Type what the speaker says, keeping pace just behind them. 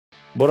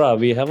Bora,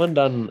 we haven't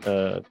done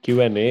a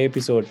Q&A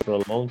episode for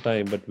a long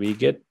time, but we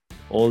get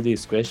all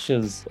these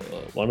questions.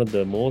 One of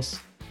the most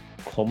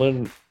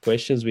common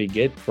questions we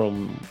get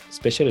from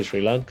especially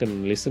Sri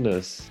Lankan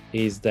listeners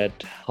is that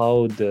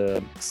how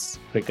the uh,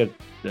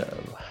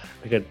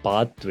 cricket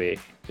pathway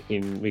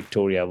in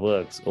Victoria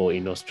works or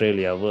in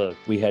Australia works.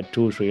 We had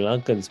two Sri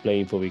Lankans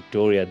playing for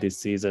Victoria this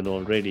season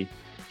already,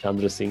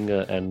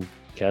 Chandrasinghe and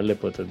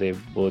Kallepotha. They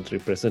both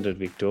represented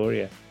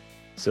Victoria.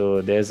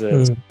 So there's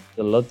a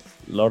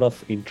lot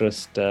of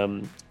interest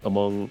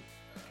among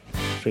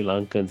Sri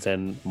Lankans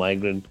and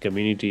migrant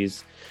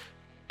communities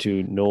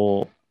to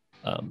know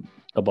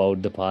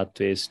about the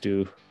pathways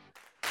to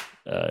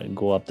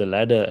go up the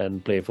ladder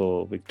and play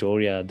for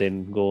Victoria,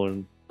 then go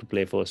on to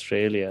play for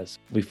Australia. So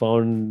we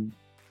found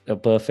a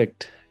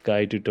perfect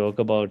guy to talk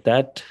about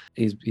that.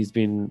 He's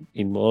been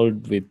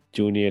involved with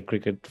junior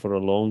cricket for a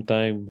long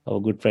time. Our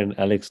good friend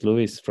Alex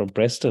Lewis from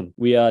Preston.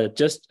 We are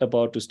just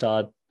about to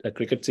start a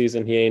cricket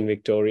season here in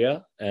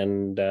Victoria,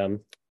 and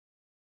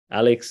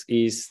Alex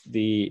is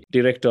the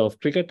director of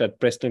cricket at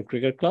Preston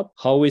Cricket Club.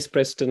 How is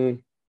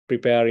Preston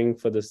preparing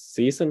for the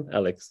season,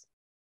 Alex?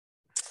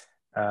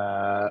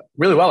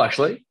 Really well,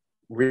 actually.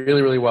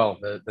 Really, really well.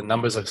 The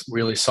numbers are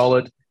really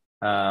solid.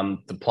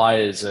 The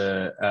players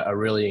are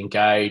really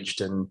engaged,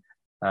 and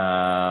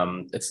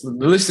the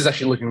list is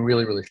actually looking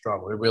really, really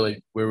strong. We're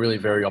really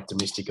very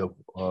optimistic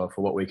for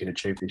what we can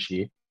achieve this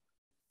year.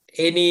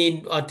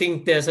 I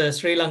think there's a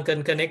Sri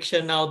Lankan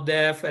connection out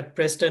there at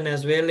Preston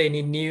as well.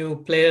 Any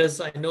new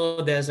players? I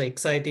know there's an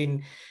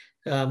exciting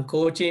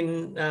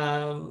coaching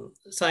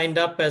signed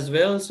up as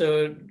well.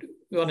 So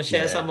you want to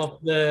share some of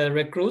the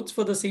recruits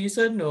for the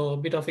season or a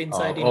bit of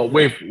insight?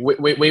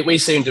 We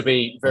seem to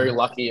be very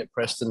lucky at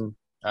Preston.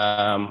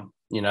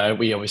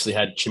 We obviously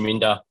had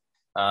Chaminda,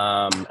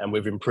 and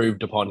we've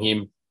improved upon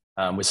him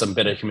with some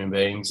better human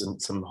beings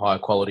and some higher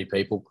quality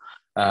people.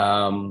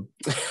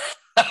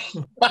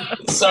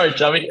 Sorry,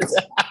 Chubby.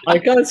 I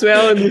can't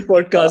swear on this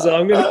podcast, so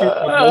I'm going to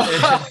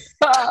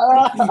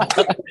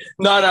keep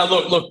No,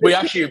 look. We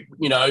actually,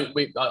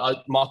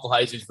 Michael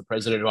Hayes, who's the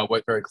president, who I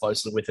work very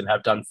closely with and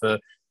have done for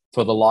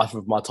the life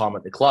of my time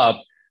at the club.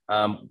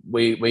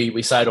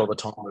 We say it all the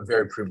time. We're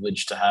very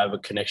privileged to have a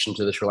connection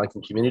to the Sri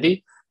Lankan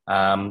community,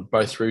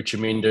 both through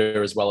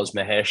Chaminda as well as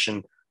Mahesh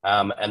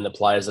and the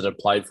players that have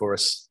played for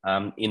us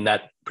in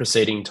that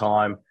preceding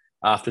time.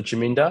 After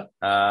Chaminda,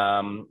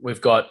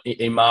 we've got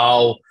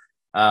Imal,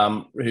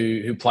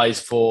 who plays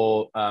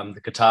for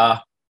the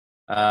Qatar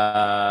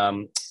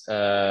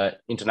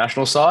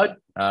international side,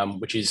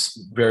 which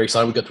is very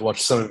exciting. We got to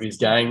watch some of his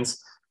games.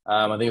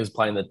 I think he was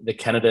playing the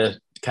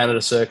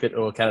Canada circuit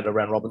or Canada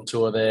round robin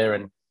tour there,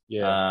 and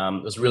it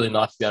was really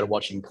nice to be able to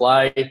watch him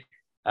play.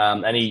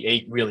 And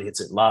he really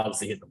loves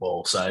to hit the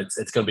ball, so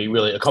it's going to be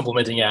really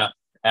complementing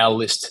our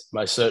list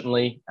most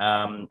certainly.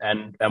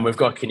 And we've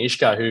got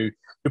Kanishka who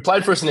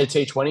played for us in their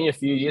T20 a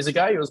few years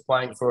ago. He was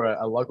playing for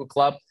a local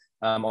club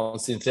on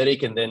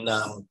synthetic, and then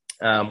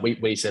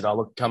we said, "Oh,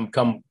 look,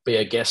 come be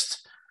a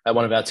guest at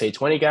one of our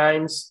T20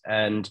 games,"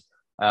 and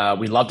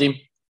we loved him.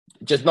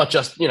 I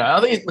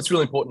think what's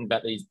really important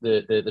about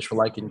the Sri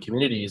Lankan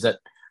community is that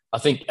I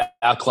think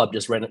our club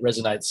just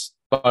resonates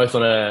both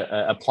on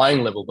a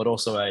playing level, but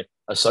also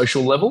a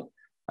social level.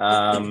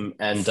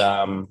 And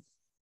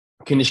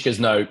Kanishka's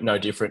no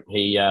different.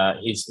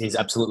 He's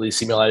absolutely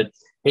simulated.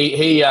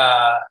 He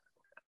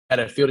had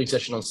a fielding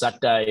session on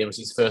Saturday. It was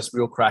his first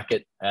real crack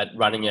at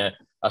running a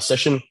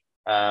session.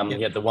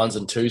 He had the 1s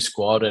and 2s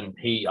squad, and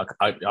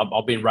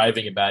I've been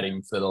raving about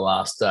him for the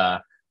last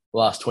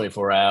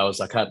 24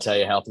 hours. I can't tell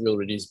you how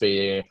thrilled it is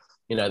being,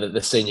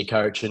 the senior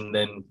coach, and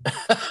then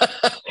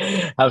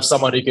have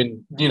someone who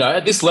can,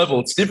 at this level,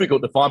 it's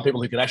difficult to find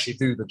people who can actually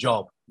do the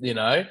job,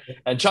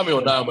 And Chummy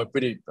will know I'm a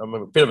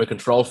bit of a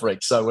control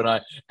freak. So when I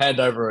hand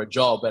over a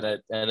job and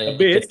it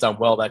gets done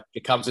well, that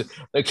it comes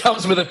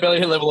with a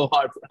fairly level of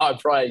high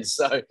praise.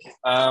 So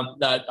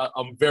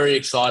I'm very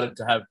excited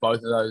to have both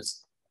of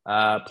those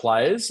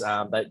players.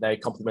 They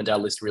complement our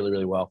list really,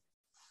 really well.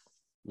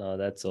 No,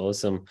 that's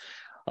awesome.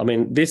 I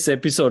mean, this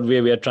episode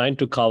where we are trying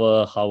to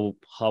cover how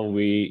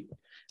we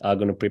are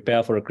going to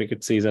prepare for a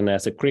cricket season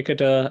as a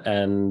cricketer,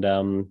 and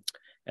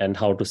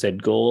how to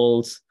set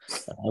goals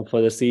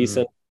for the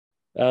season.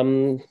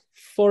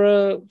 For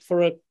a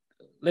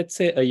let's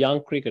say a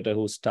young cricketer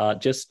who's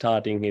just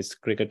starting his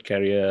cricket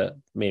career,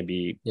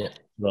 maybe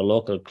for a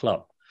local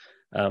club,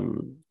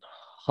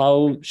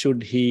 how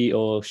should he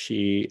or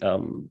she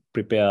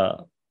prepare,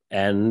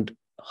 and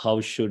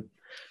how should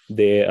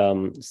they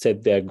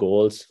set their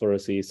goals for a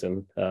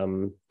season?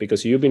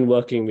 Because you've been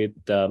working with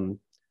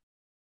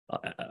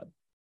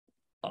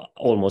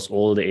almost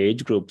all the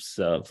age groups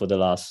for the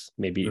last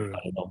maybe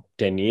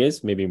 10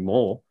 years, maybe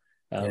more.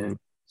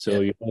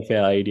 So you have a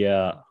fair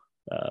idea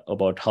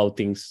about how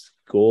things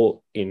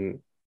go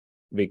in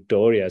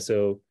Victoria.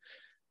 So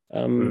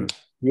you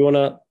want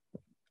to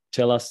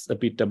tell us a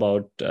bit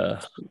about how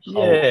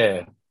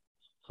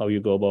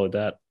you go about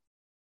that?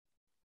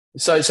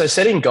 So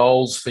setting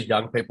goals for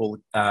young people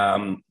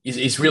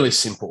is really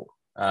simple.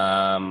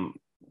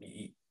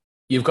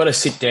 you've got to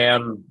sit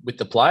down with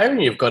the player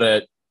and you've got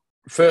to,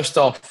 first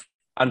off,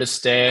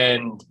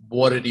 understand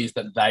what it is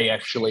that they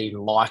actually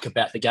like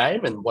about the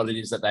game and what it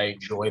is that they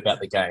enjoy about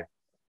the game.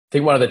 I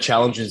think one of the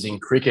challenges in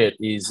cricket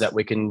is that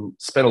we can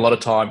spend a lot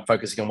of time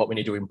focusing on what we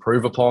need to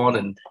improve upon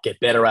and get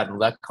better at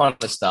and that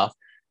kind of stuff.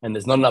 And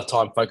there's not enough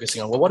time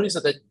focusing on, well, what is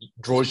it that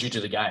draws you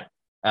to the game?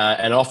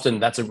 And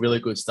often that's a really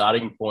good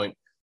starting point.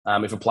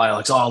 If a player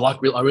likes, I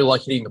really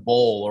like hitting the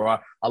ball, or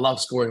I love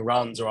scoring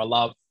runs, or I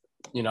love,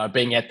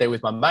 being out there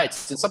with my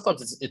mates. And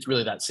sometimes it's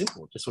really that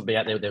simple, just to be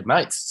out there with their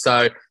mates.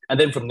 So, and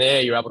then from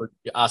there, you're able to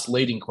ask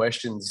leading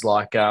questions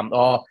like, if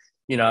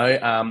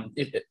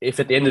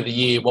at the end of the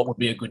year, what would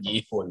be a good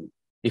year for you?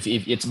 If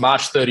it's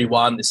March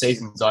 31, the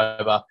season's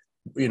over,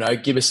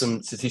 give us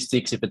some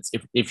statistics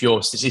if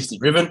you're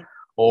statistic driven,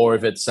 or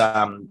if it's,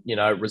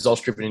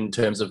 results driven in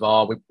terms of,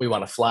 we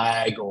won a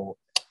flag, or,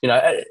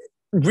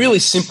 really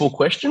simple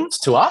questions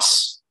to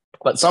us,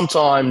 but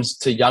sometimes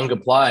to younger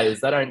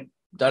players, they don't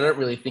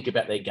really think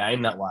about their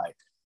game that way.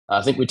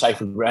 I think we take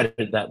for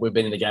granted that we've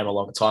been in the game a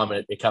long time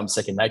and it becomes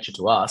second nature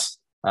to us.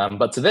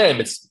 But to them,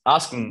 it's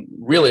asking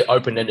really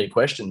open-ended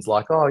questions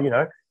like, what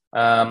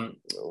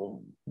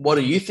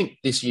do you think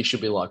this year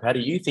should be like? How do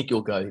you think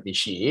you'll go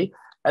this year?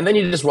 And then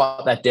you just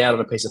write that down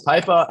on a piece of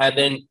paper. And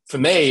then for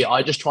me,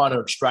 I just try to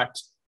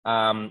extract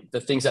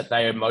the things that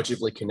they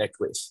emotively connect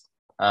with.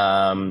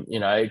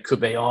 It could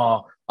be,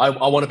 I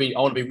want to be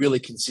really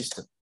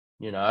consistent.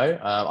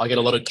 I get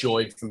a lot of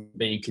joy from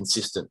being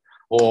consistent.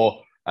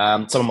 Or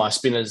some of my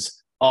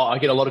spinners, I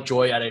get a lot of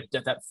joy out of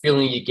that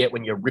feeling you get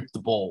when you rip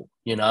the ball.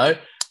 Even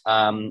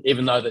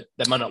though that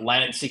they might not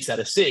land 6 out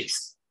of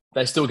 6,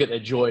 they still get their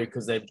joy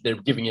because they're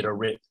giving it a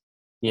rip.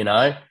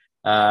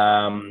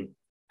 And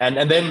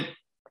then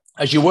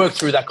as you work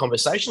through that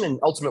conversation, and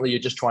ultimately you're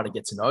just trying to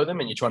get to know them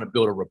and you're trying to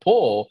build a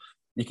rapport,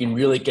 you can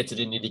really get to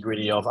the nitty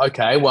gritty of,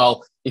 okay,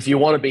 well, if you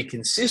want to be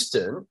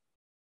consistent,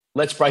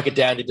 let's break it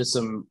down into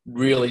some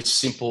really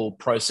simple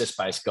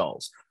process-based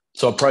goals.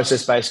 So a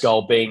process-based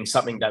goal being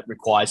something that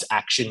requires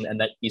action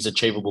and that is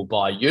achievable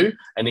by you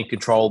and then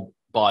controlled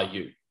by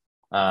you.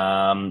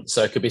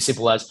 So it could be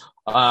simple as,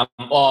 I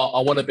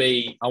want to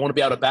be able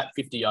to bat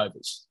 50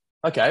 overs.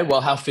 Okay,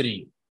 well, how fit are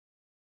you?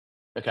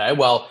 Okay,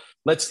 well,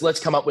 let's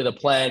come up with a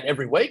plan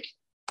every week.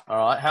 All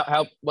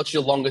right, what's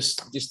your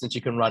longest distance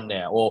you can run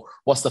now, or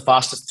what's the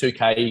fastest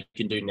 2K you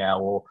can do now,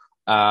 or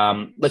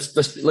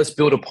let's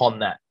build upon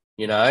that.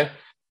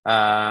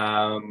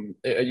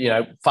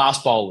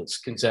 Fast bowlers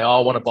can say, I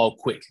want to bowl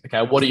quick.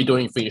 Okay, what are you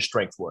doing for your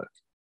strength work?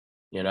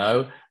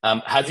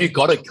 Have you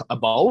got a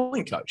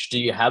bowling coach? Do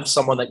you have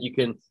someone that you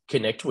can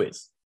connect with?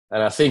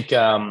 And I think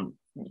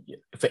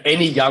for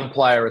any young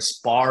player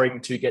aspiring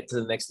to get to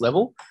the next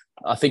level,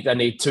 I think they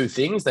need 2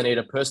 things. They need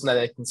a person that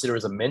they consider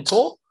as a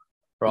mentor,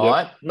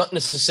 right? Yep. Not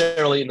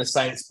necessarily in the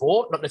same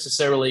sport, not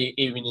necessarily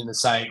even in the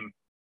same,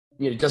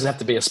 it doesn't have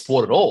to be a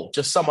sport at all.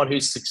 Just someone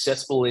who's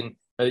successful in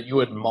that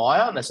you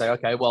admire, and they say,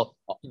 okay, well,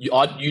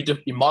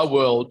 in my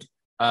world,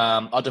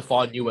 I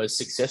define you as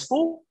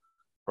successful,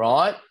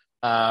 right?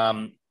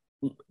 Can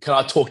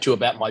I talk to you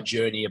about my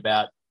journey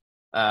about,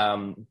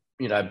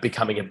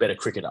 becoming a better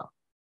cricketer?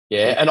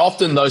 Yeah. And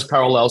often those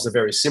parallels are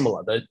very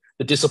similar.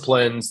 The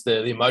disciplines,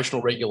 the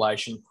emotional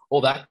regulation,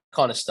 all that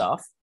kind of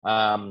stuff.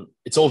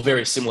 It's all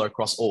very similar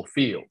across all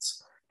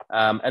fields.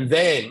 And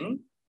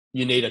then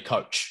you need a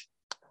coach.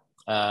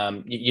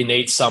 You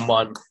need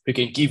someone who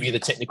can give you the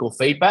technical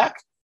feedback,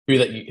 who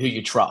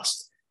you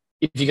trust.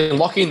 If you can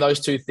lock in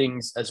those 2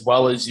 things as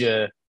well as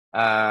your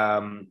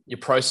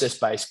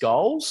process-based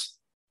goals,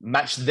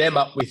 match them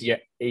up with your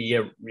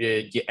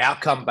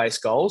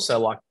outcome-based goals. So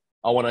like,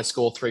 I want to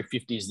score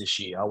 350s this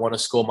year. I want to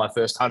score my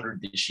first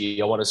 100 this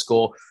year. I want to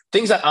score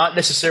things that aren't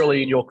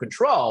necessarily in your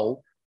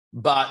control,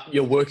 but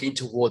you're working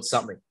towards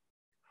something.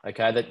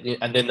 Okay.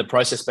 And then the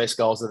process-based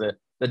goals are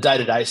the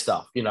day-to-day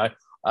stuff. You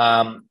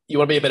want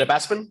to be a better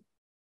batsman?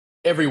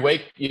 Every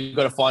week, you've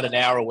got to find an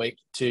hour a week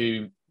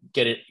to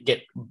get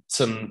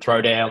some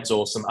throwdowns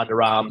or some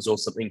underarms or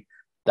something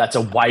that's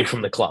away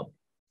from the club.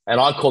 And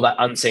I call that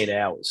unseen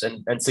hours.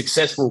 And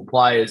successful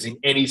players in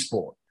any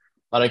sport,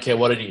 I don't care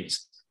what it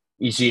is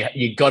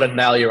you got to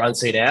nail your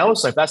unseen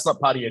hours. So if that's not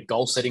part of your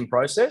goal setting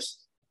process,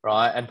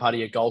 right, and part of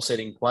your goal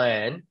setting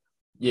plan,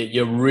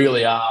 you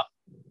really are,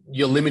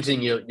 you're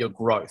limiting your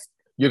growth.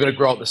 You're going to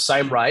grow at the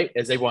same rate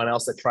as everyone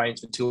else that trains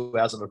for 2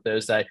 hours on a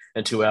Thursday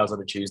and 2 hours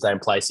on a Tuesday and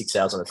play 6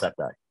 hours on a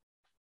Saturday.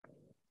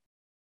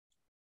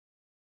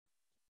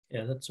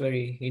 Yeah, that's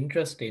very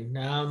interesting.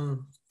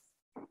 I'm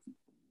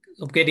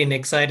getting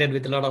excited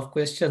with a lot of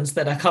questions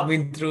that are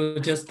coming through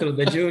just through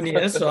the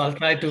juniors. So I'll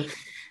try to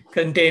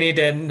contain it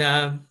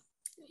and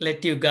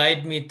let you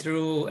guide me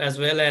through as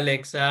well,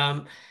 Alex.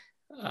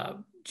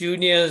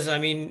 Juniors, I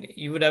mean,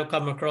 you would have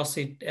come across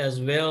it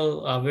as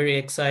well, are very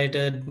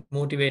excited,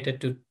 motivated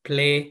to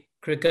play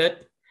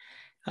cricket.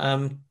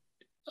 I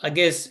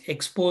guess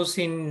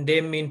exposing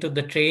them into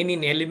the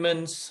training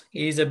elements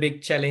is a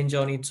big challenge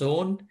on its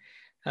own.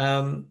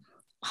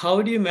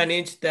 how do you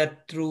manage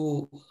that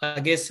through,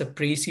 I guess, a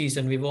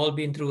preseason? We've all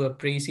been through a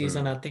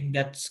preseason. I think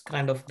that's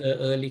kind of the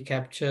early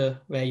capture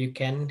where you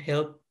can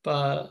help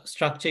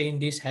structure in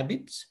these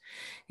habits.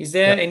 Is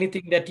there Yep.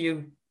 anything that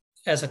you,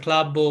 as a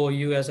club, or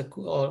you as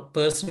or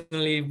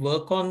personally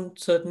work on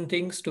certain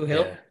things to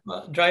Yeah.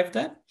 help drive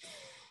that?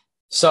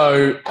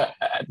 So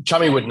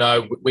Chummy would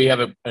know we have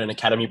an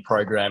academy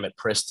program at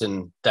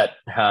Preston that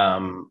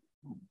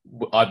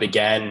I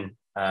began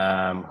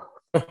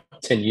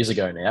 10 years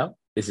ago now.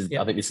 I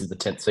think this is the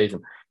 10th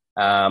season.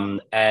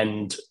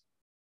 And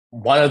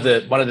one of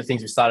the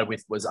things we started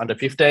with was under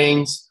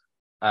 15s.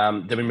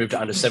 Then we moved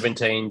to under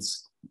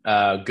 17s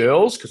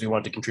girls because we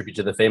wanted to contribute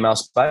to the female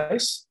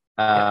space.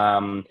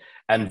 And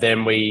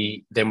then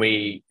we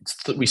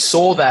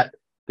saw that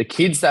the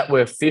kids that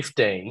were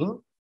 15,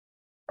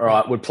 all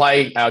right, would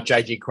play our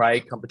JG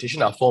Craig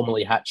competition, our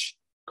formerly Hatch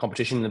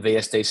competition in the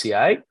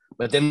VSDCA,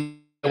 but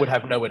then they would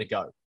have nowhere to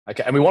go.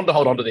 Okay, and we wanted to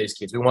hold on to these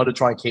kids. We wanted to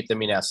try and keep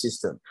them in our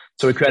system.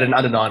 So we created an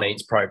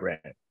under-19s program.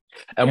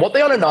 And what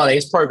the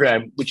under-19s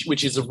program,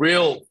 which is a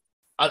real,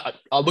 I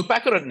look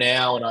back on it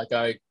now and I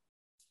go,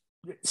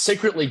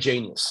 secretly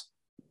genius,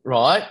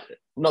 right?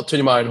 Not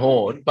tooting my own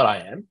horn, but I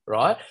am,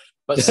 right?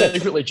 But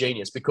secretly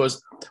genius,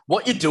 because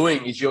what you're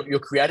doing is you're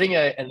creating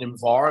an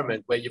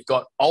environment where you've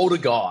got older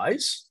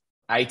guys,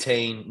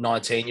 18,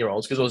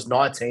 19-year-olds, because it was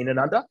 19 and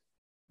under,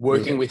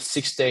 working with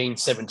 16,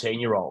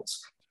 17-year-olds.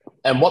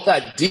 And what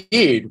that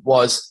did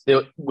was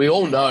we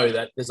all know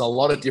that there's a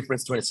lot of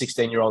difference between a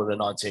 16-year-old and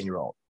a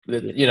 19-year-old.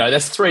 You know,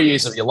 that's 3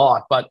 years of your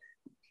life. But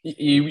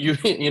you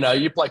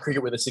play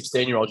cricket with a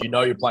 16-year-old,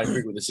 you're playing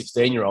cricket with a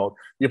 16-year-old.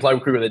 You play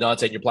cricket with a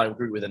 19, you're playing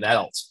cricket with an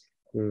adult.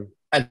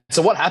 And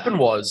so what happened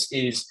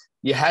is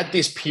you had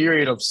this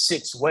period of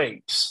 6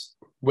 weeks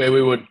where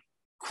we would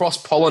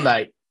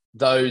cross-pollinate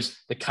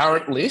the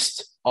current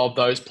list of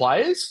those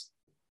players,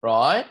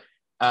 right?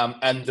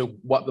 And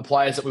the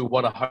players that we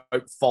want to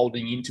hope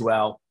folding into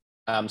our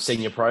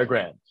senior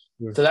program.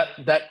 So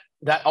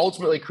that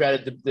ultimately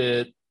created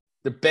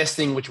the best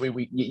thing which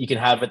you can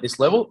have at this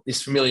level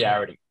is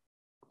familiarity.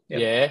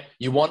 Yeah,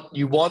 you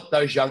want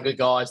those younger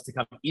guys to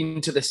come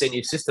into the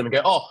senior system and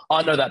go, oh,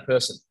 I know that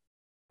person.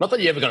 Not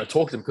that you're ever going to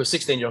talk to them, because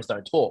 16-year-olds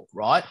don't talk,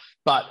 right?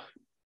 But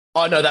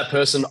I know that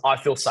person. I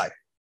feel safe.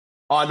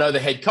 I know the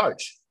head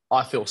coach.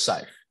 I feel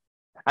safe.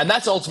 And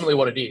that's ultimately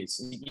what it is.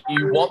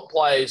 You want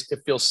players to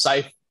feel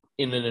safe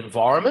in an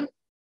environment,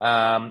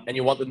 and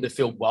you want them to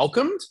feel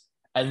welcomed.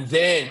 And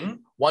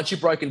then once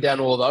you've broken down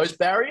all of those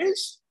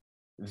barriers,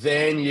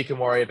 then you can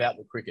worry about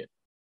the cricket.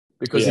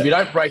 Because if you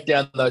don't break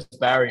down those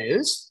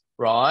barriers,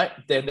 right,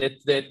 then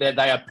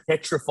they are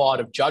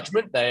petrified of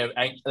judgment. They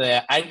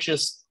are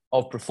anxious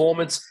of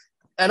performance.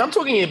 And I'm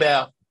talking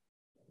about,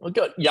 I've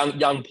got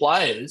young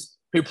players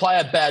who play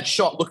a bad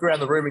shot, look around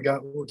the room and go,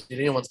 oh, did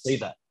anyone see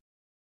that?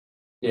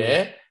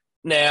 Yeah.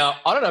 Now,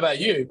 I don't know about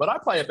you, but I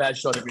play a bad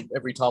shot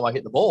every time I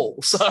hit the ball.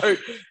 So,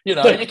 you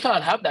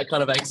can't have that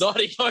kind of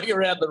anxiety going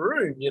around the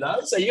room,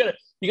 So you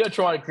got to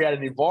try and create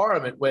an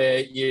environment where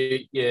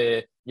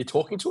you're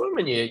talking to them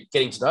and you're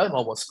getting to know them.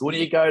 Oh, what school do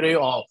you go to?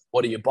 Oh,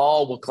 what do you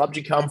bowl? What club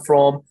do you come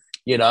from?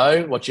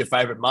 What's your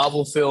favorite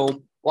Marvel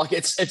film? Like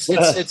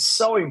it's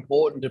so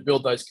important to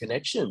build those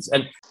connections.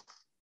 And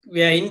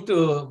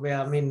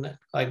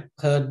I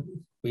heard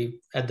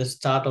at the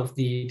start of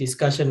the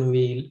discussion,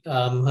 we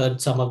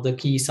heard some of the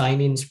key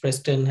sign-ins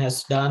Preston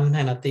has done,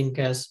 and I think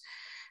has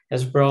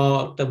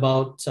brought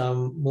about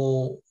some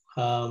more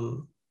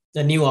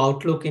a new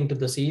outlook into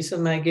the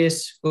season. I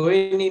guess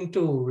going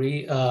into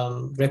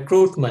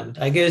recruitment,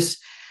 I guess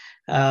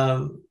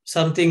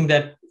something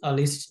that our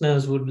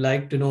listeners would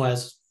like to know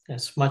as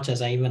much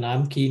as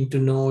I'm keen to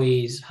know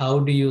is, how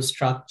do you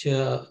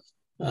structure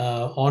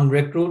on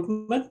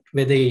recruitment,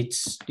 whether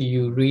it's, do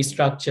you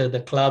restructure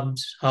the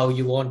clubs, how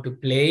you want to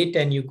play it,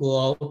 and you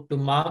go out to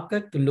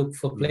market to look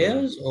for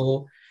players,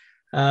 or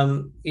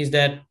is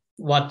that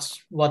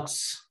what's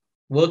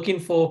working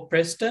for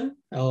Preston,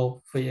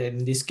 or for,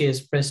 in this case,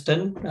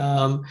 Preston,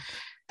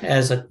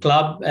 as a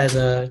club, as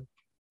a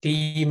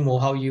team, or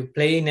how you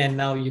playing, and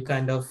now you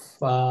kind of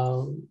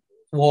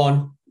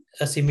want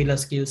a similar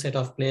skill set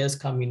of players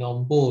coming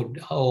on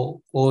board,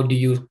 or do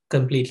you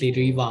completely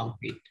revamp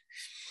it?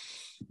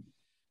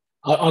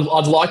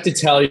 I'd like to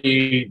tell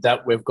you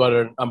that we've got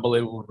an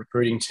unbelievable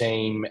recruiting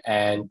team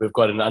and we've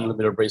got an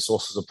unlimited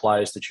resources of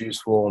players to choose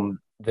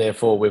from.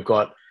 Therefore, we've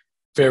got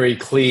very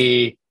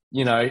clear,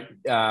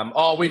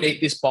 we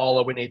need this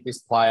bowler, we need this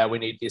player, we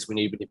need this, we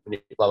need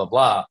blah, blah,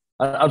 blah.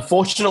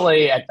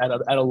 Unfortunately, at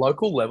a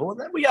local level, and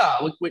that we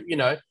are,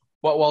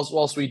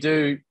 whilst we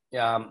do,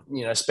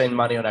 spend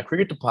money on our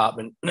cricket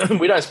department,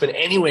 we don't spend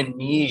anywhere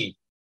near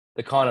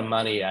the kind of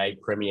money a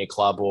premier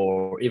club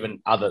or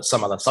even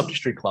some other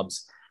sub-district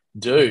clubs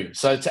do.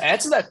 So to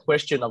answer that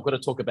question, I've got to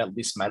talk about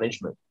list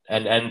management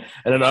and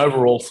an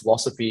overall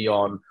philosophy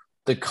on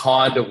the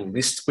kind of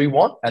list we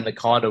want and the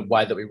kind of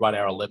way that we run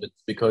our 11s,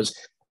 because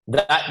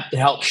that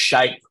helps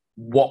shape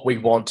what we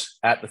want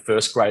at the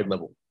first grade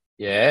level.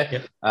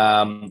 Yeah.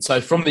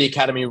 So from the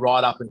academy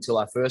right up until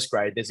our first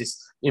grade, there's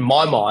this, in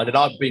my mind, and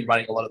I've been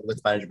running a lot of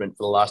list management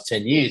for the last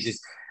 10 years,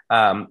 is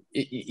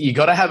you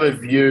got to have a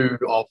view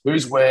of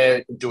who's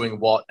where, doing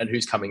what, and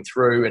who's coming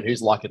through, and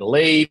who's likely to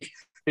leave,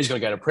 who's going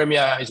to go to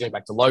Premier, who's going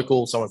back to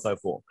local, so on and so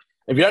forth.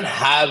 If you don't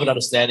have an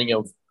understanding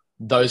of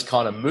those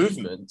kind of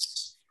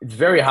movements, it's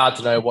very hard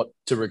to know what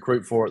to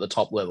recruit for at the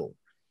top level.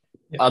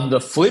 Yep. On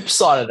the flip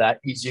side of that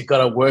is you've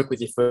got to work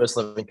with your first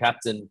 11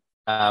 captain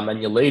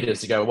and your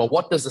leaders to go, well,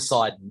 what does the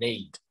side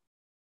need?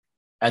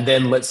 And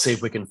then let's see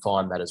if we can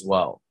find that as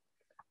well.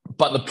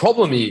 But the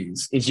problem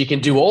is you can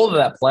do all of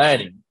that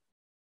planning,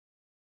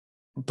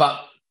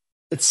 but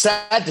it's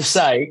sad to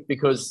say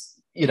because,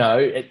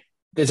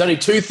 there's only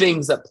two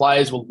things that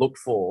players will look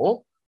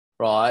for,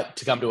 right,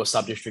 to come to a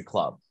sub-district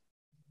club: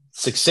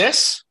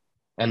 success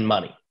and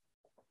money.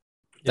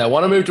 They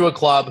want to move to a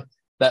club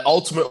that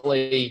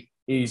ultimately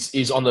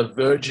is on the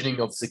verging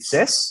of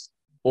success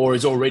or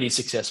is already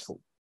successful.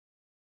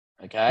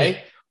 Okay. Yeah.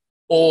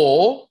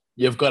 Or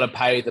you've got to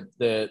pay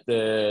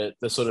the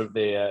sort of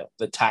the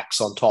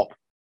tax on top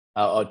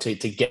to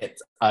get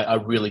a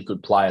really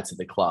good player to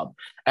the club.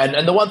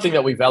 And the one thing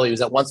that we value is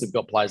that once we've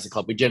got players to the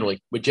club,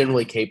 we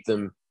generally keep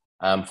them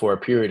for a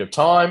period of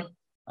time,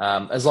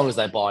 as long as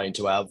they buy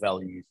into our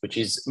values, which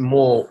is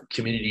more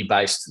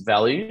community-based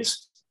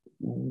values.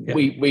 Yeah.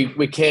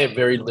 We care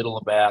very little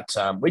about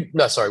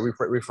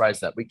rephrase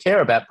that. We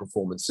care about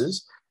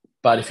performances,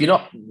 but if you're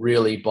not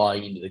really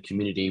buying into the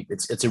community,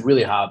 it's a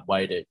really hard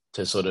way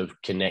to sort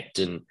of connect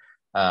and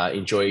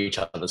enjoy each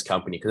other's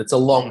company, because it's a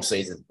long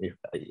season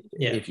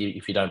if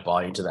you don't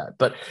buy into that.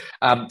 But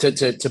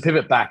to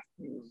pivot back,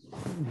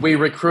 we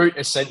recruit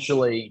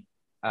essentially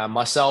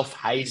myself,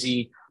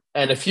 Hazy,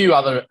 and a few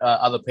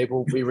other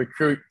people. We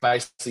recruit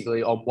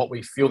basically on what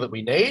we feel that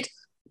we need.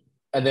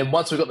 And then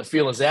once we've got the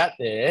feelers out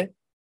there,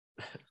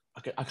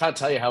 I can't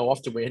tell you how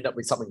often we end up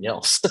with something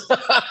else.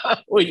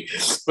 we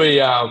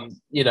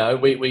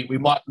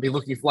might be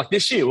looking for, like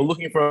this year, we're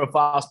looking for a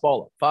fast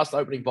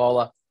opening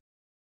bowler,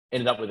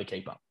 ended up with a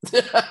keeper.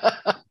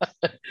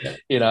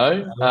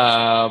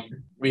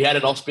 We had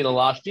an off spinner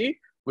last year.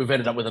 We've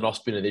ended up with an off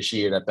spinner this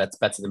year that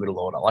bats in the middle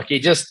order. Like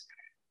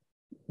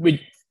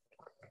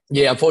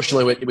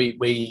unfortunately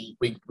we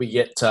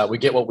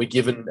get what we're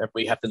given, and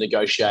we have to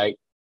negotiate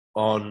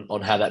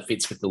on how that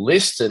fits with the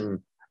list and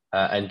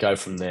go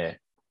from there.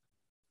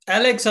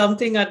 Alex,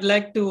 something I'd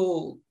like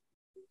to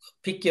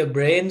pick your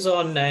brains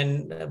on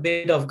and a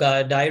bit of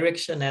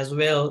direction as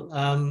well.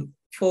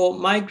 For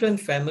migrant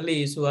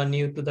families who are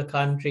new to the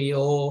country,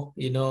 or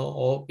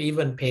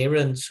even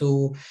parents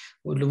who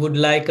would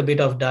like a bit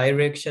of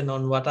direction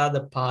on what are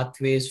the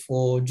pathways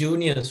for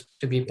juniors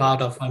to be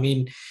part of. I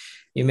mean,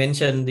 you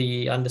mentioned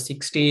the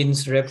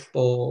under-16s rep,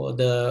 or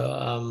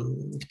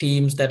the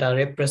teams that are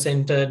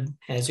represented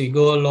as we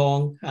go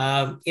along.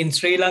 In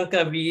Sri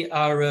Lanka, we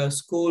are a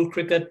school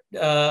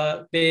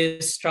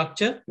cricket-based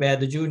structure where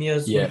the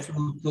juniors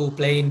will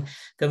play in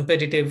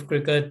competitive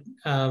cricket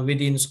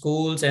within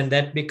schools, and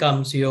that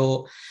becomes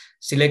your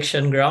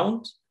selection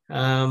ground.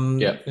 And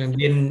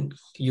then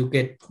you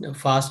get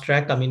fast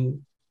track. I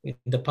mean, in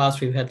the past,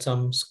 we've had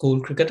some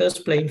school cricketers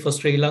playing for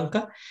Sri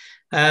Lanka.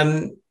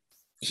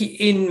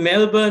 In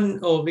Melbourne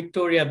or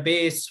Victoria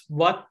base,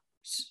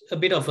 what's a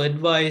bit of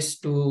advice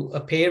to a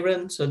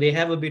parent so they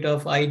have a bit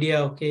of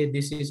idea, okay,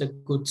 this is a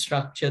good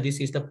structure, this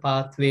is the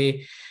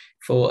pathway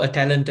for a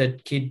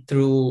talented kid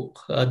through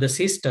the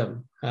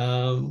system.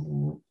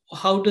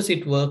 How does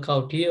it work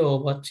out here,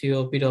 or what's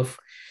your bit of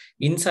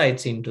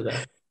insights into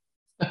that?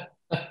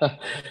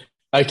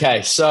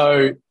 Okay,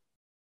 so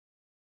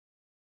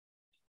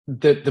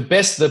the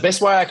best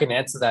way I can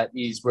answer that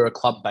is we're a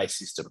club-based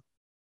system.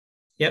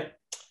 Yep.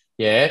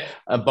 Yeah,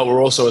 but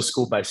we're also a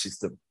school-based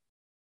system.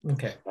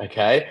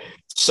 Okay.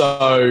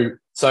 So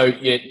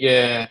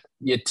your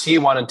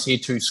tier 1 and tier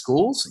 2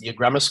 schools, your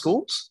grammar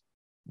schools,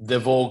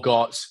 they've all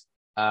got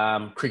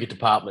cricket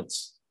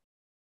departments,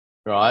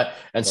 right?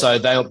 And so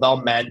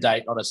they'll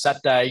mandate on a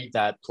Saturday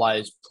that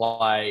players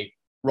play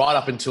right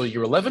up until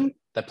year 11.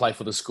 They play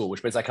for the school,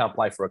 which means they can't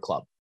play for a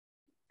club,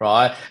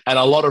 right? And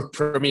a lot of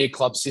premier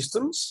club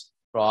systems,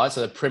 right?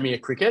 So the premier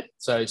cricket,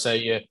 so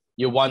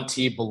you're one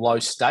tier below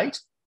state.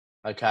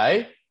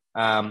 Okay,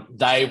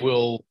 they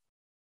will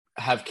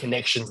have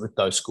connections with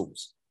those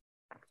schools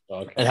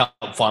and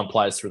help find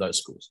players through those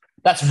schools.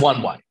 That's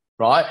one way,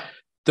 right?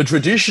 The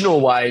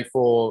traditional way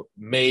for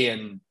me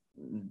and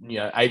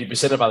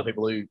 80% of other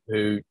people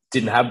who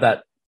didn't have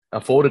that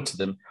afforded to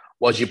them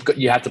was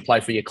you have to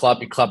play for your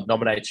club. Your club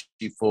nominates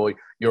you for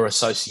your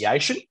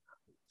association.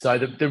 So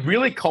the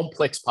really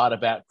complex part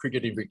about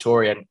cricket in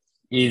Victoria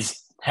is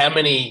how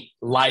many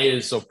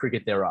layers of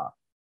cricket there are.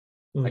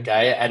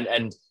 Okay,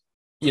 and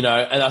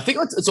I think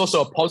it's also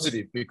a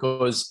positive,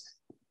 because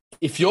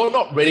if you're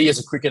not ready as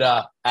a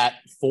cricketer at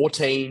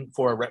 14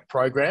 for a rep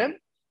program,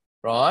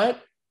 right,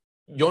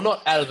 you're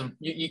not out of them.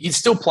 You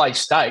still play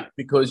state,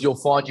 because you'll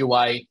find your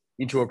way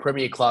into a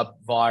premier club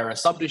via a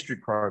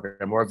sub-district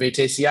program or a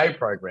VTCA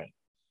program.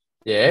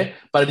 Yeah,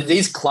 but it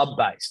is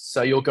club-based.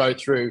 So you'll go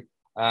through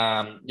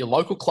your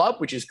local club,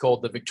 which is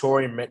called the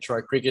Victorian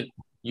Metro Cricket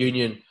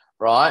Union,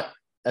 right?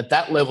 At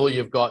that level,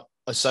 you've got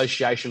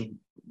association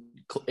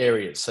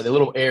areas. So they're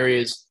little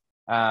areas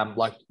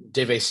like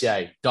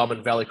DVCA,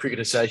 Diamond Valley Cricket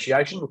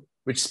Association,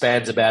 which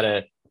spans about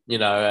a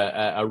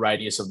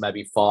radius of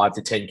maybe 5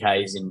 to 10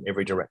 Ks in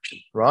every direction,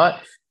 right?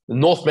 The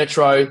North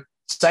Metro,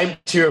 same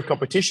tier of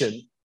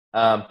competition,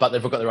 but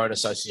they've got their own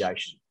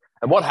association.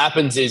 And what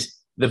happens is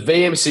the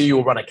VMCU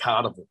will run a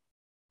carnival.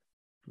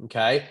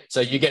 Okay, so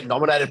you get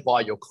nominated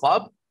by your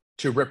club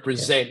to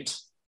represent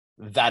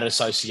that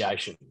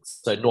association.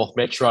 So North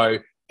Metro,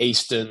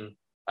 Eastern,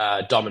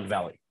 Diamond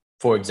Valley,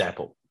 for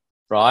example,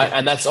 right?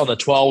 And that's on the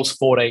 12s,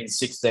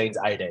 14s, 16s,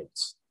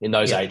 18s in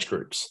those age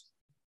groups,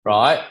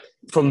 right?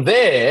 From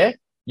there,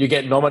 you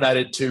get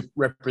nominated to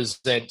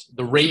represent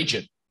the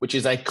region, which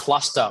is a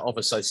cluster of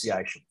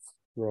associations.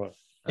 Right.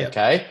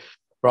 Okay.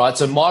 Right.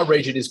 So my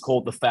region is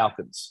called the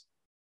Falcons.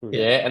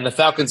 Yeah. And the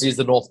Falcons is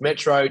the North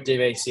Metro,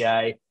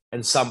 DVCA,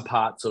 and some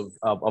parts of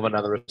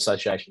another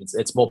association.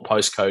 It's more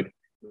postcode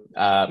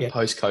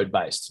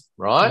based,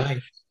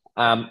 right?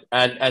 Nice.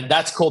 And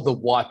that's called the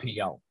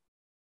YPL.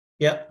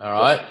 Yeah. All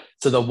right.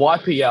 So the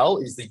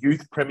YPL is the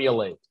Youth Premier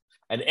League,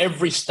 and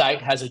every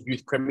state has a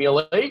Youth Premier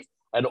League,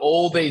 and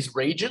all these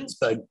regions,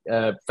 so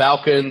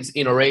Falcons,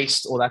 Inner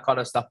East, all that kind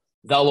of stuff,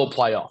 they'll all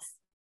play off.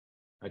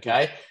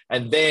 Okay.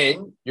 And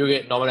then you'll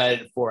get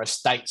nominated for a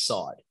state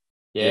side.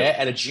 Yeah.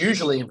 And it's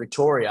usually in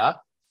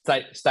Victoria,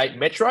 state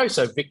metro,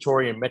 so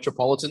Victorian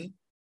metropolitan,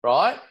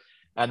 right?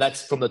 And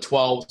that's from the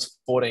 12s,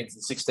 14s,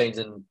 and 16s,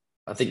 and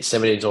I think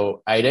 17s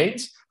or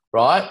 18s,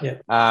 right?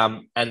 Yeah.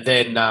 And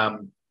then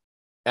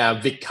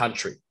Vic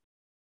Country.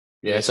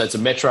 Yeah. So it's a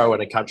metro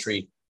and a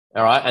country.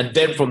 All right. And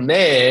then from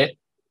there,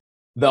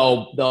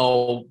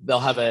 they'll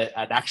have an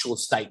actual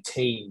state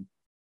team.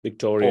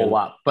 Victorian. All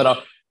up.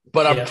 But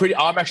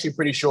I'm actually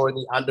pretty sure in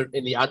the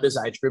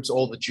unders age groups,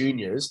 all the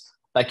juniors,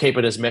 they keep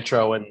it as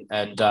metro and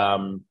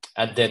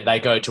then they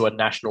go to a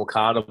national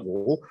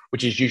carnival,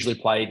 which is usually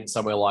played in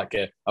somewhere like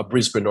a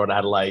Brisbane or an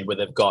Adelaide, where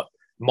they've got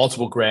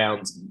multiple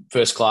grounds,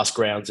 first class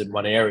grounds in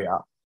one area,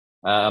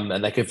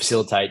 and they can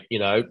facilitate,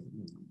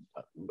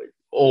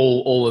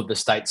 all of the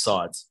state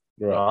sides,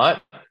 right?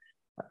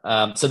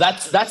 So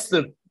that's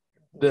the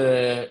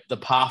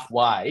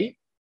pathway,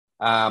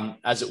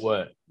 as it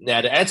were.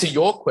 Now, to answer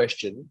your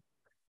question,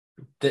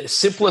 the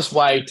simplest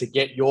way to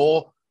get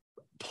your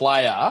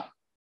player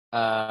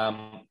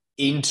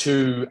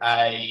into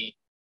a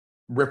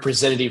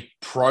representative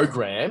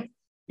program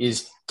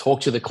is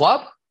talk to the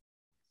club,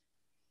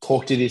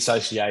 talk to the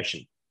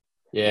association,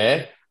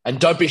 and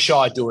don't be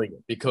shy doing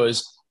it,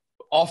 because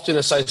often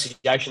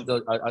associations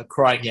are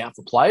crying out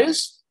for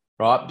players,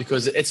 right?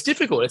 Because it's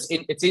difficult.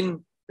 It's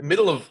in the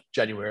middle of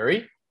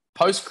January,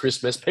 post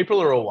Christmas,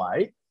 people are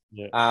away,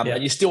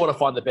 and you still want to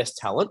find the best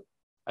talent.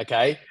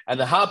 Okay. And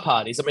the hard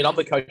part is, I'm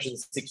the coach of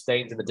the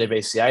 16s in the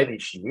DVCA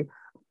this year.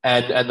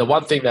 And the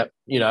one thing that,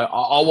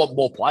 I want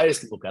more players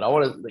to look at. I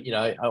want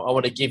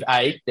to give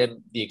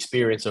them the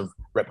experience of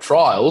rep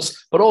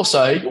trials, but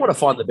also you want to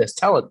find the best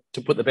talent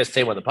to put the best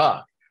team on the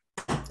park.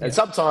 And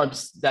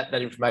sometimes that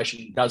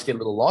information does get a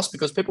little lost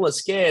because people are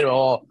scared.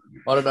 Oh,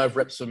 I don't know if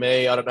reps for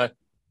me. I don't know.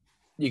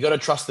 You got to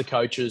trust the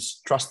coaches,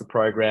 trust the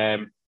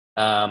program,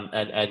 and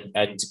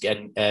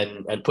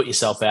put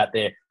yourself out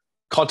there.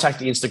 Contact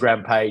the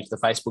Instagram page, the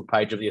Facebook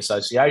page of the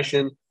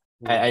association,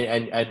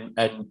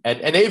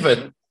 and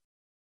even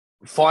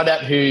find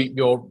out who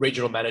your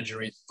regional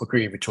manager is for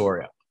Cricket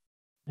Victoria.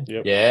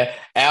 Yep. Yeah,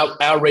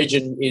 our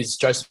region is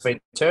Josephine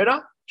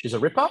Turner. She's a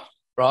ripper,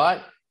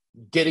 right?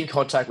 Get in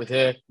contact with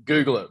her.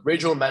 Google it.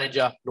 Regional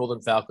manager,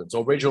 Northern Falcons,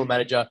 or regional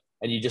manager,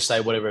 and you just say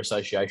whatever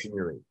association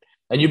you're in,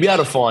 and you'll be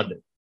able to find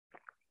it.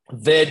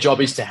 Their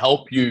job is to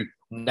help you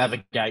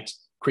navigate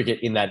cricket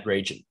in that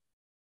region.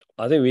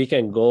 I think we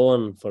can go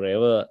on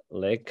forever,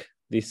 Lek.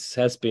 This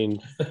has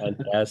been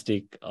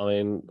fantastic.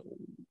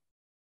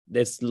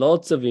 There's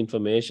lots of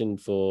information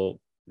for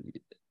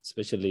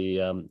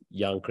especially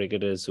young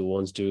cricketers who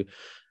wants to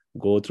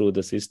go through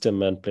the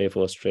system and play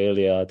for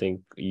Australia. I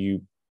think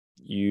you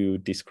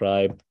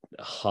described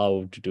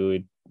how to do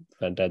it.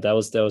 Fantastic.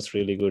 That was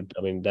really good.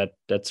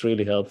 That's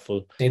really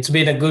helpful. It's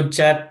been a good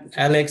chat,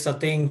 Alex. I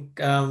think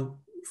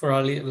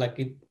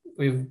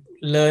we've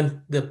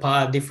learned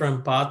the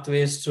different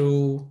pathways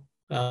through,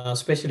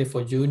 especially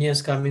for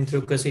juniors coming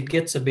through, because it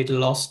gets a bit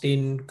lost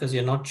because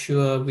you're not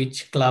sure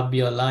which club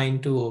you're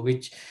aligned to, or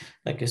which,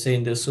 like you say,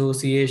 in the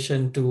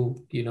association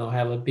to,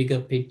 have a bigger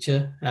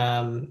picture.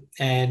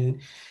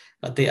 And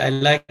I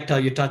liked how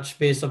you touched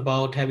base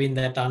about having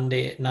that under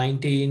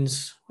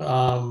 19s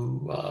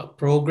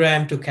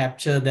program to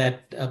capture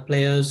that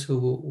players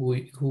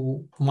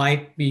who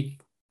might be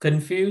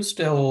confused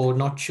or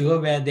not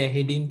sure where they're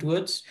heading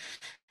towards,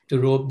 to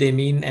rope them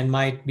in, and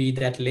might be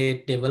that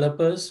late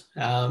developers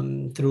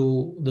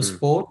through the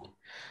sport.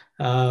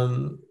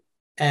 And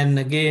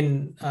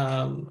again,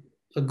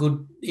 a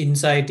good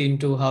insight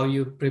into how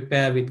you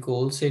prepare with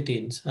goal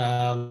settings.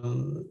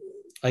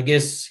 I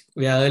guess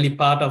we are early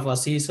part of our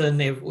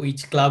season.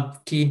 Each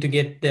club keen to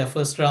get their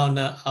first round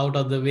out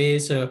of the way.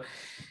 So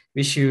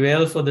wish you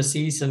well for the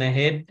season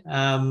ahead.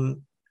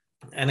 And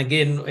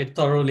again, I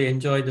thoroughly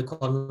enjoyed the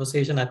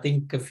conversation. I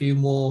think a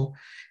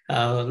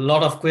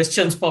lot of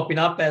questions popping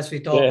up as we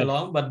talk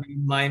along, but be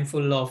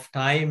mindful of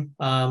time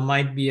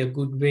might be a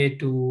good way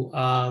to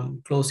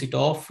close it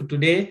off for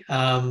today.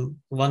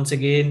 Once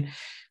again,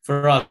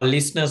 for our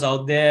listeners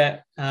out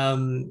there,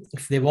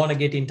 if they want to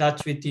get in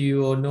touch with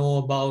you or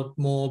know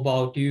more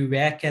about you,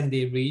 where can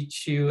they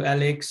reach you,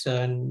 Alex?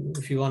 And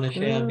if you want to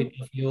share a bit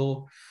of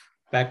your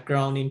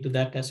background into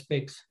that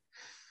aspect.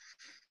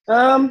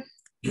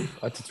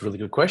 That's a really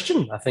good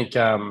question. I think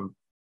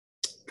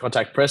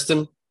contact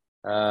Preston.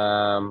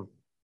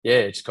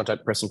 Just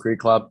contact Preston Cricket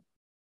Club,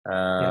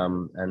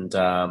 and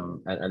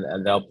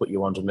they'll put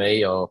you onto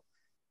me, or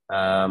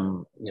I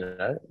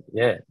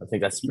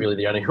think that's really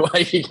the only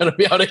way you're going to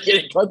be able to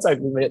get in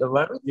contact with me at the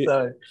moment.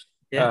 So,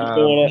 you don't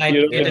want to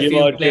give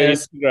out your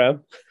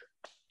Instagram.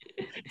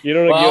 You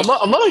don't.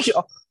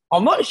 Well,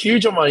 I'm not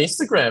huge on my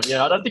Instagram.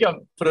 I don't think I've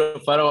put a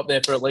photo up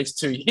there for at least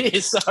 2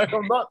 years. So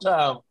I'm not.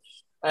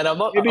 And I'm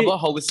not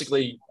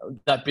holistically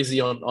that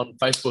busy on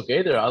Facebook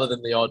either, other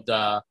than the odd,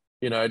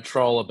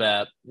 troll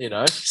about,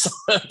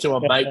 to a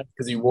mate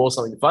because he wore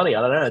something funny.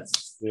 I don't know.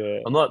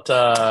 I'm not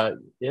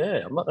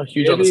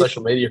huge on the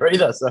social media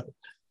either. So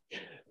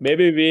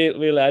maybe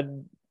we'll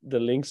add the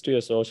links to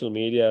your social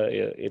media.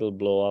 It'll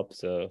blow up.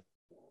 So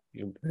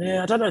I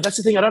don't know. That's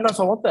the thing. I don't know if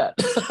I want that.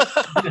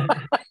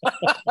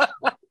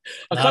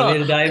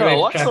 We'll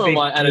direct some of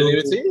my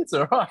anonymity. It's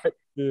all right.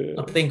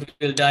 I think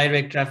we'll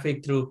direct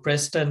traffic through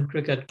Preston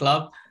Cricket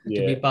Club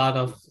to be part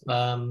of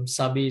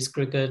Subbies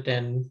Cricket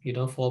and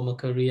former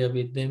career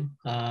with them.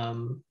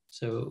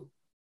 So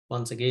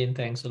once again,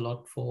 thanks a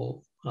lot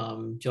for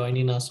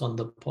joining us on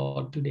the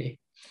pod today.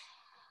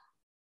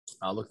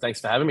 Look,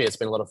 thanks for having me. It's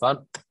been a lot of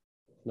fun.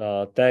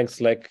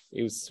 Thanks.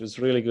 It was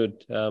really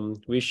good.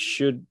 We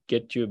should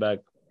get you back.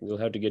 We'll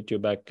have to get you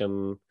back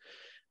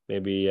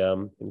maybe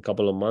in a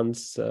couple of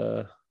months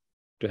to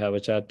have a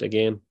chat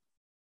again.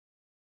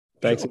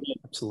 Thanks again.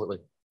 Absolutely.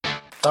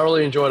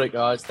 Thoroughly enjoyed it,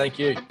 guys. Thank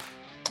you.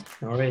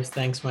 All right.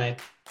 Thanks, mate.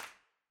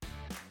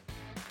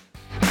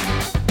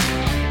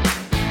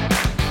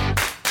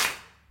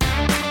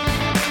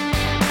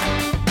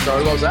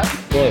 Sorry, what was that?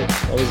 Boy,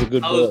 that was a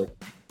good boy.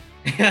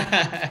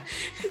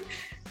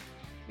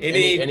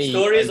 Any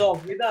stories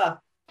of Vida?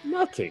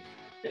 Nothing.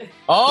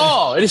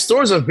 Any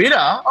stories of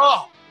Vida?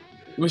 Oh,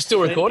 we're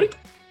still recording?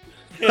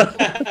 Let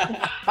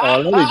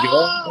me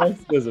go.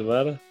 It doesn't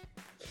matter.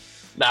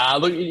 Nah,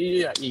 look,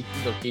 you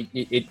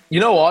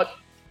know what?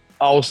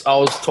 I was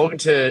talking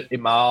to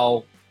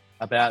Imal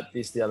about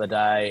this the other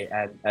day,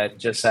 and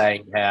just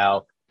saying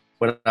how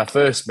when I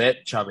first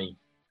met Chummy,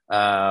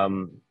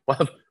 when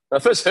I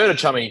first heard of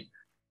Chummy,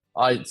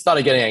 I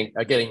started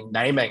getting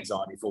name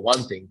anxiety for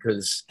one thing,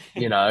 because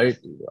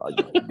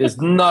there's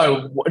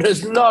no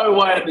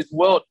way in this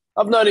world.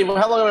 I've known him.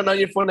 How long have I known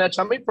you for now,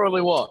 Chummy?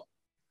 Probably what?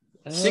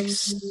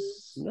 6?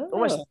 No,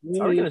 almost.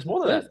 I reckon it's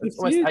more than that. It's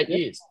almost 8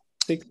 years.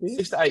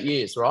 6 to 8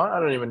 years, right? I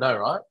don't even know,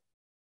 right?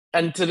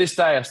 And to this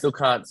day, I still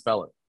can't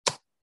spell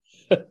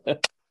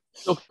it.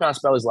 Still can't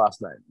spell his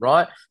last name,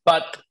 right?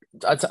 But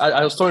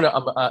I was talking to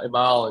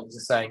Imal and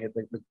just saying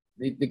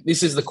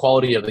this is the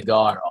quality of the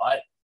guy, right?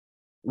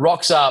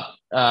 Rocks up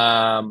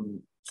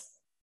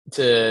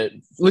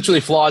literally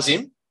flies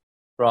in,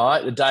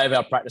 right, the day of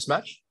our practice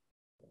match,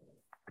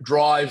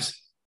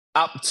 drives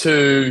up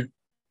to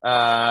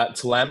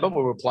Lamba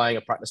where we're playing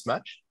a practice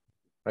match,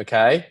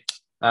 okay?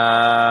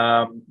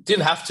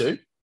 Didn't have to,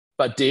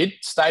 but did.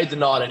 Stayed the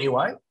night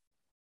anyway,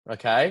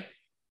 okay?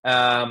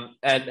 And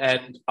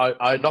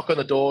I knock on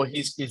the door.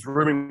 He's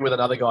rooming with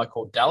another guy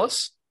called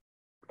Dallas.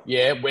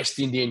 Yeah, West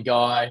Indian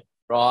guy,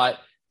 right?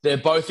 They're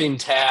both in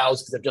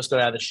towels because they've just got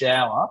out of the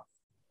shower.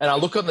 And I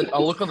look on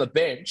the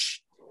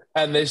bench,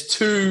 and there's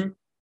two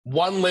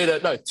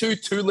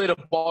 2-liter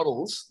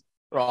bottles,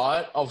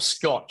 right, of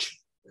scotch,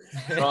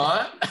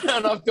 right?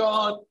 And I've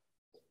gone,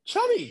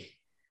 Chummy,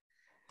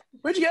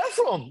 where'd you get that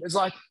from? It's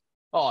like,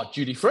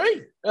 duty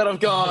free. And I've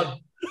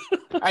gone,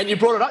 and you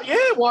brought it up?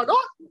 Yeah, why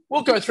not?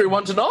 We'll go through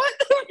one tonight.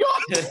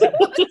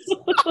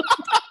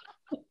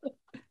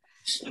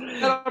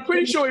 And I'm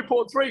pretty sure he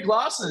poured 3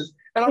 glasses.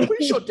 And I'm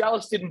pretty sure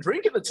Dallas didn't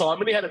drink at the time,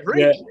 and he had a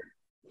drink.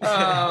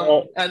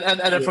 Yeah.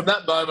 And from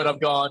that moment, I've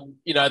gone,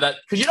 that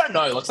because you don't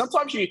know. Like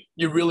sometimes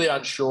you're really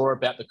unsure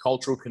about the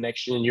cultural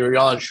connection, and you're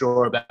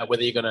unsure about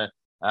whether you're going to.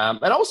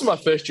 And also my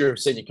first year of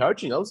senior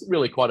coaching, that was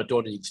really quite a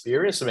daunting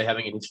experience for me,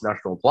 having an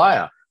international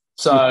player.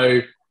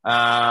 So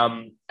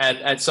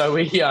so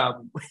we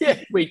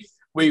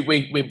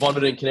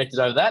bonded and connected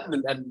over that,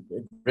 and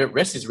the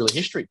rest is really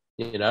history.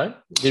 Didn't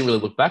really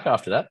look back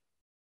after that.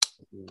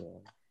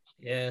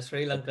 Yeah,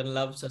 Sri Lankan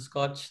loves a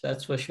scotch,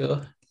 that's for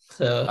sure.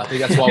 So I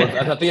think that's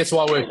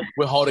why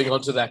we're holding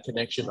on to that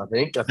connection. I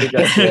think that's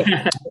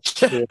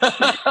it.